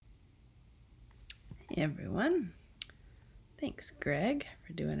Hey everyone. Thanks, Greg,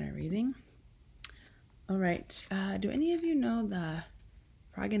 for doing our reading. All right. Do any of you know the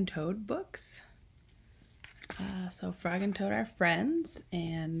Frog and Toad books? So Frog and Toad are friends,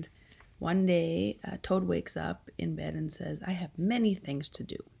 and one day Toad wakes up in bed and says, I have many things to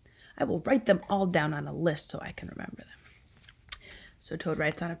do. I will write them all down on a list so I can remember them. So Toad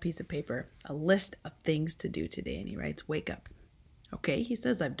writes on a piece of paper a list of things to do today, and he writes, wake up. Okay, he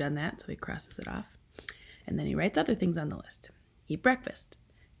says, I've done that, so he crosses it off. And then he writes other things on the list. Eat breakfast,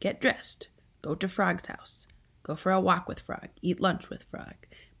 get dressed, go to Frog's house, go for a walk with Frog, eat lunch with Frog,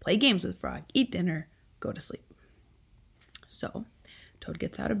 play games with Frog, eat dinner, go to sleep. So Toad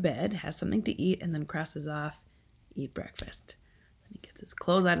gets out of bed, has something to eat, and then crosses off, eat breakfast. Then he gets his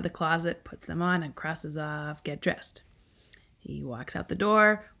clothes out of the closet, puts them on, and crosses off, get dressed. He walks out the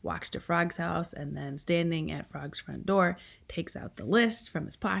door, walks to Frog's house, and then standing at Frog's front door, takes out the list from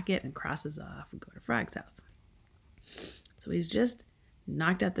his pocket and crosses off and go to Frog's house. So he's just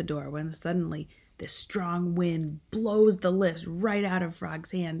knocked at the door when suddenly this strong wind blows the list right out of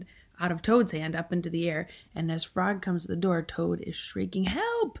Toad's hand up into the air. And as Frog comes to the door, Toad is shrieking,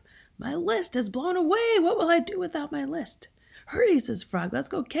 help! My list has blown away! What will I do without my list? Hurry, says Frog, let's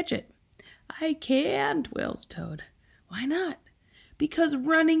go catch it. I can't, wails Toad. Why not? Because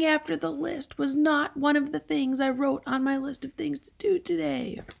running after the list was not one of the things I wrote on my list of things to do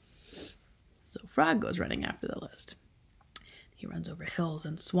today. So Frog goes running after the list. He runs over hills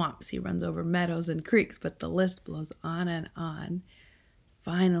and swamps. He runs over meadows and creeks, but the list blows on and on.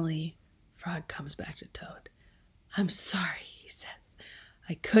 Finally, Frog comes back to Toad. I'm sorry, he says.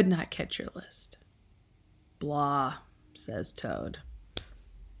 I could not catch your list. Blah, says Toad.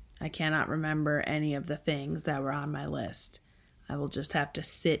 I cannot remember any of the things that were on my list. I will just have to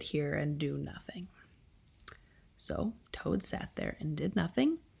sit here and do nothing. So Toad sat there and did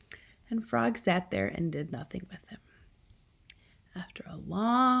nothing, and Frog sat there and did nothing with him. After a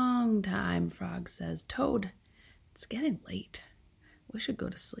long time, Frog says, Toad, it's getting late. We should go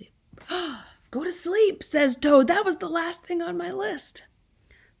to sleep. Go to sleep, says Toad. That was the last thing on my list.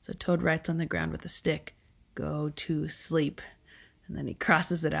 So Toad writes on the ground with a stick, go to sleep. And then he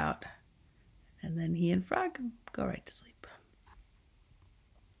crosses it out. And then he and Frog go right to sleep.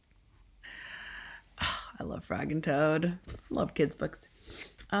 Oh, I love Frog and Toad. Love kids' books.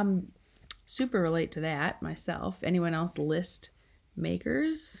 Super relate to that myself. Anyone else list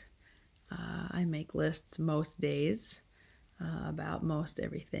makers? I make lists most days about most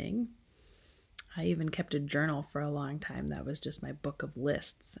everything. I even kept a journal for a long time. That was just my book of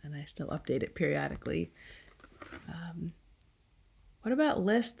lists, and I still update it periodically. What about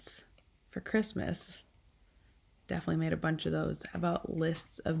lists for Christmas? Definitely made a bunch of those. How about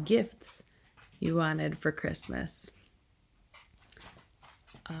lists of gifts you wanted for Christmas?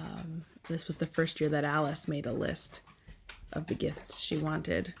 This was the first year that Alice made a list of the gifts she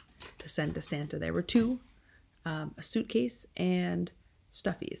wanted to send to Santa. There were two, a suitcase and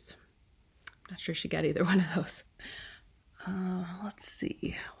stuffies. I'm not sure she got either one of those. Let's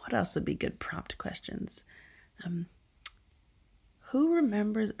see. What else would be good prompt questions? Who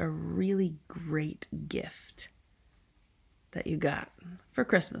remembers a really great gift that you got for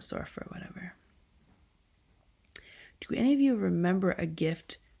Christmas or for whatever? Do any of you remember a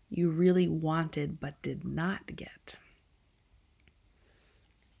gift you really wanted but did not get?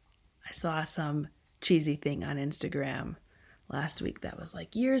 I saw some cheesy thing on Instagram last week that was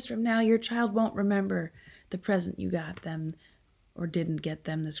like, years from now, your child won't remember the present you got them or didn't get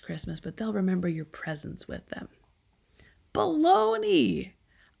them this Christmas, but they'll remember your presents with them. Baloney!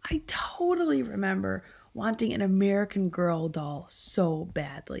 I totally remember wanting an American Girl doll so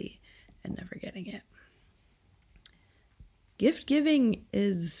badly and never getting it. Gift giving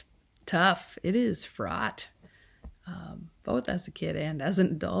is tough. It is fraught, both as a kid and as an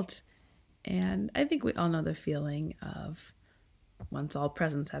adult. And I think we all know the feeling of once all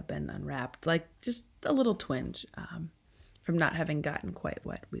presents have been unwrapped, like just a little twinge from not having gotten quite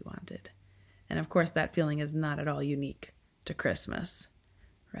what we wanted. And of course, that feeling is not at all unique to Christmas,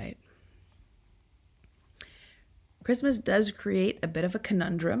 right? Christmas does create a bit of a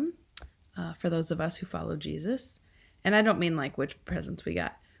conundrum for those of us who follow Jesus. And I don't mean like which presents we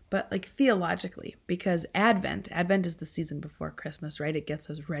got, but like theologically, because Advent is the season before Christmas, right? It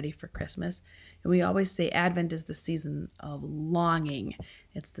gets us ready for Christmas. And we always say Advent is the season of longing.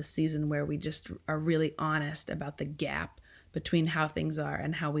 It's the season where we just are really honest about the gap between how things are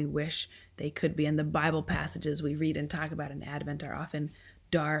and how we wish they could be. And the Bible passages we read and talk about in Advent are often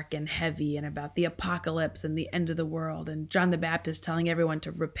dark and heavy and about the apocalypse and the end of the world. And John the Baptist telling everyone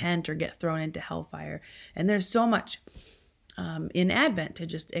to repent or get thrown into hellfire. And there's so much in Advent to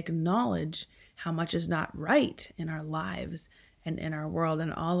just acknowledge how much is not right in our lives and in our world.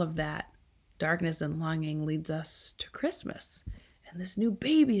 And all of that darkness and longing leads us to Christmas. And this new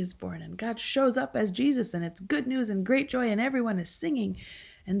baby is born, and God shows up as Jesus, and it's good news and great joy, and everyone is singing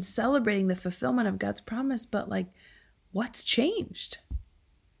and celebrating the fulfillment of God's promise. But what's changed?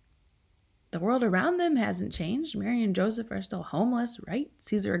 The world around them hasn't changed. Mary and Joseph are still homeless, right?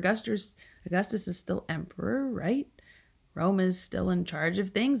 Caesar Augustus is still emperor, right? Rome is still in charge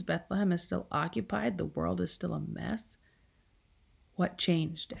of things. Bethlehem is still occupied. The world is still a mess. What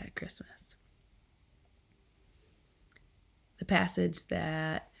changed at Christmas? The passage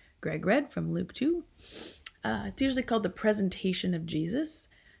that Greg read from Luke 2, it's usually called the presentation of Jesus.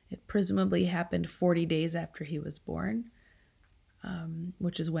 It presumably happened 40 days after he was born,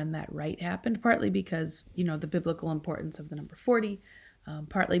 which is when that rite happened, partly because, the biblical importance of the number 40,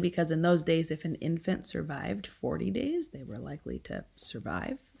 partly because in those days, if an infant survived 40 days, they were likely to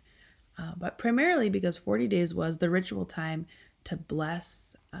survive, but primarily because 40 days was the ritual time to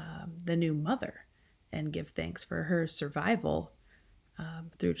bless the new mother and give thanks for her survival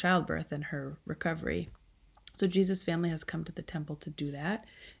through childbirth and her recovery. So Jesus' family has come to the temple to do that,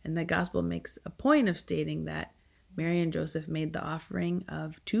 and the gospel makes a point of stating that Mary and Joseph made the offering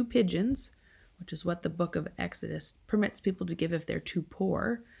of 2 pigeons, which is what the book of Exodus permits people to give if they're too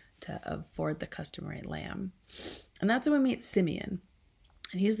poor to afford the customary lamb. And that's when we meet Simeon.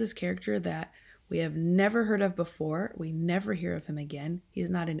 And he's this character that we have never heard of before. We never hear of him again. He is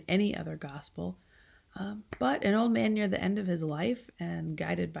not in any other gospel. But an old man near the end of his life and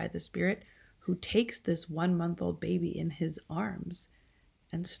guided by the Spirit who takes this 1-month-old baby in his arms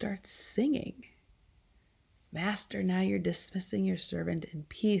and starts singing. Master, now you're dismissing your servant in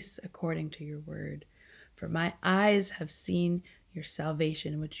peace according to your word. For my eyes have seen your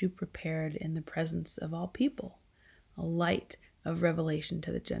salvation, which you prepared in the presence of all people, a light of revelation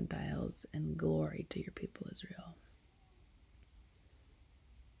to the Gentiles and glory to your people Israel.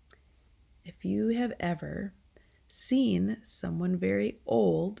 If you have ever seen someone very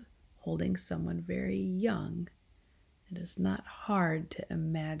old holding someone very young, it is not hard to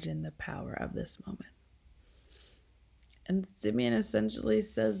imagine the power of this moment. And Simeon essentially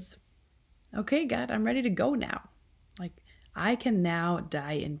says, okay, God, I'm ready to go now. I can now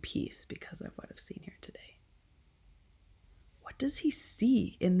die in peace because of what I've seen here today. What does he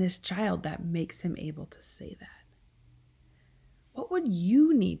see in this child that makes him able to say that? What would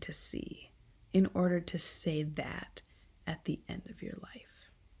you need to see in order to say that at the end of your life?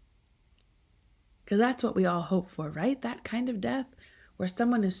 Because that's what we all hope for, right? That kind of death where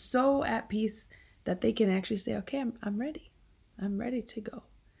someone is so at peace that they can actually say, okay, I'm ready. I'm ready to go.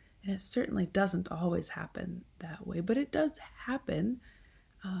 And it certainly doesn't always happen that way, but it does happen.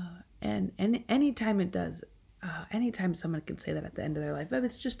 And anytime it does, anytime someone can say that at the end of their life,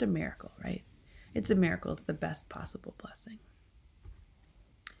 it's just a miracle, right? It's a miracle. It's the best possible blessing.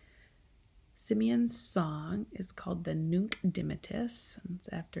 Simeon's song is called the Nunc Dimittis, and it's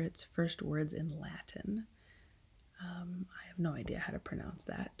after its first words in Latin. I have no idea how to pronounce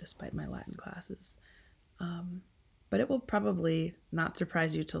that, despite my Latin classes. But it will probably not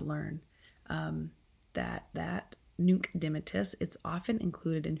surprise you to learn that Nunc Dimittis, it's often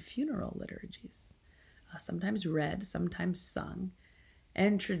included in funeral liturgies, sometimes read, sometimes sung.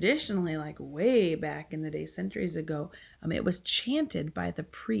 And traditionally, way back in the day, centuries ago, it was chanted by the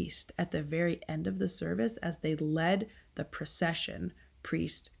priest at the very end of the service as they led the procession,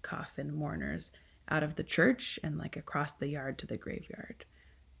 priest, coffin, mourners, out of the church and across the yard to the graveyard.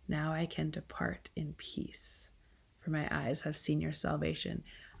 Now I can depart in peace, for my eyes have seen your salvation.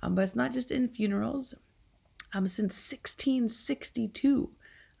 But it's not just in funerals. Since 1662,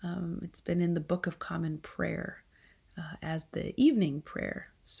 it's been in the Book of Common Prayer as the evening prayer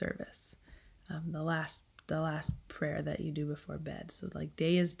service, the last prayer that you do before bed. So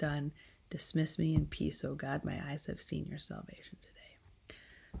day is done, dismiss me in peace, O God, my eyes have seen your salvation today.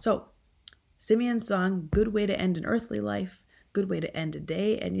 So Simeon's song, good way to end an earthly life, good way to end a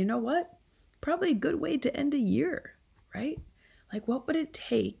day, and you know what? Probably a good way to end a year, right? What would it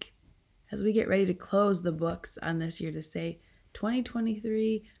take as we get ready to close the books on this year to say,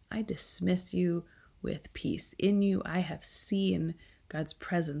 2023, I dismiss you with peace. In you, I have seen God's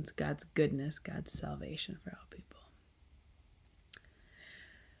presence, God's goodness, God's salvation for all people.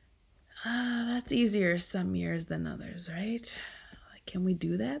 That's easier some years than others, right? Can we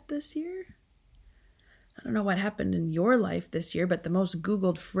do that this year? I don't know what happened in your life this year, but the most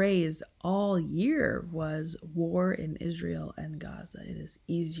Googled phrase all year was war in Israel and Gaza. It is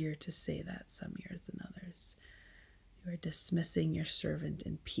easier to say that some years than others. You are dismissing your servant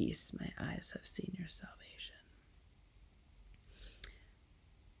in peace. My eyes have seen your salvation.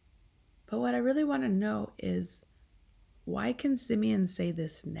 But what I really want to know is, why can Simeon say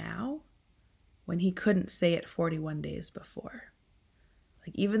this now when he couldn't say it 41 days before?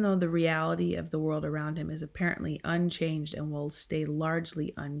 Like, even though the reality of the world around him is apparently unchanged and will stay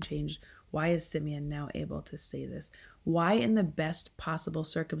largely unchanged, why is Simeon now able to say this? Why, in the best possible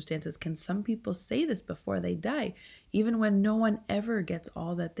circumstances, can some people say this before they die, even when no one ever gets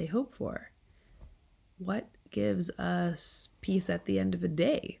all that they hope for? What gives us peace at the end of a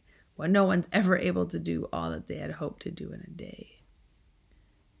day when no one's ever able to do all that they had hoped to do in a day?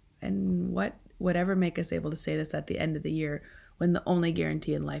 And what would ever make us able to say this at the end of the year when the only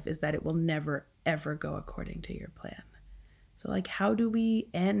guarantee in life is that it will never, ever go according to your plan? So, like, how do we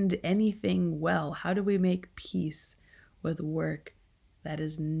end anything well? How do we make peace with work that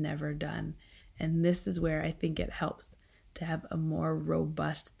is never done? And this is where I think it helps to have a more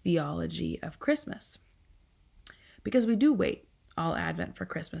robust theology of Christmas. Because we do wait all Advent for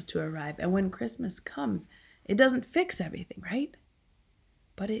Christmas to arrive. And when Christmas comes, it doesn't fix everything, right?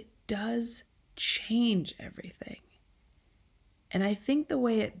 But it does change everything. And I think the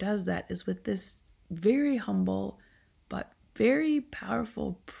way it does that is with this very humble but very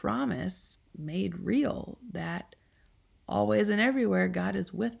powerful promise made real that always and everywhere God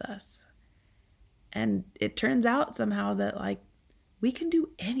is with us. And it turns out somehow that, like, we can do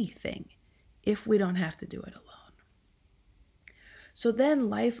anything if we don't have to do it alone. So then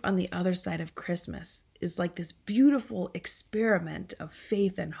life on the other side of Christmas is like this beautiful experiment of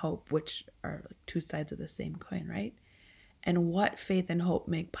faith and hope, which are like two sides of the same coin, right? And what faith and hope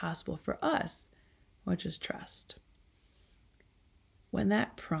make possible for us, which is trust. When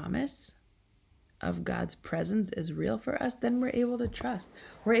that promise of God's presence is real for us, then we're able to trust.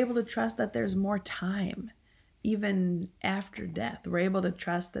 We're able to trust that there's more time, even after death. We're able to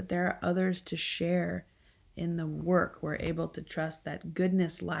trust that there are others to share in the work. We're able to trust that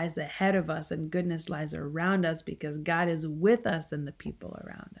goodness lies ahead of us and goodness lies around us because God is with us and the people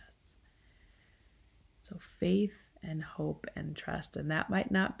around us. So faith and hope and trust. And that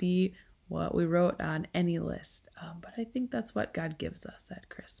might not be what we wrote on any list, but I think that's what God gives us at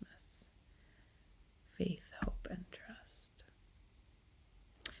Christmas. Faith, hope, and trust.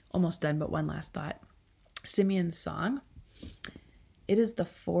 Almost done, but one last thought. Simeon's song. It is the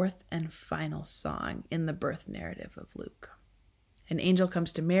fourth and final song in the birth narrative of Luke. An angel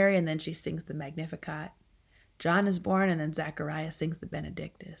comes to Mary, and then she sings the Magnificat. John is born, and then Zechariah sings the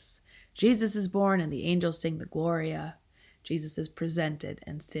Benedictus. Jesus is born, and the angels sing the Gloria. Jesus is presented,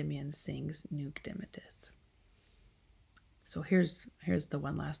 and Simeon sings Nunc Dimittis. So here's the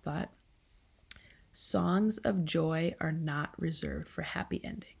one last thought. Songs of joy are not reserved for happy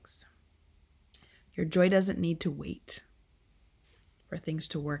endings. Your joy doesn't need to wait for things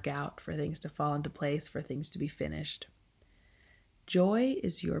to work out, for things to fall into place, for things to be finished. Joy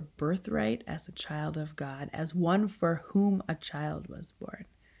is your birthright as a child of God, as one for whom a child was born.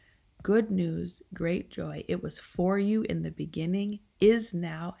 Good news, great joy. It was for you in the beginning, is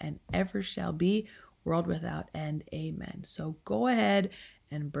now, and ever shall be, world without end. Amen. So go ahead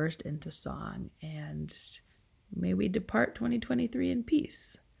and burst into song, and may we depart 2023 in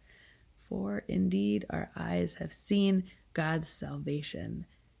peace. For indeed our eyes have seen God's salvation,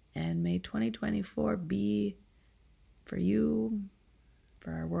 and may 2024 be for you,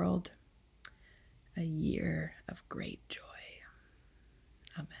 for our world, a year of great joy.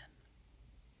 Amen.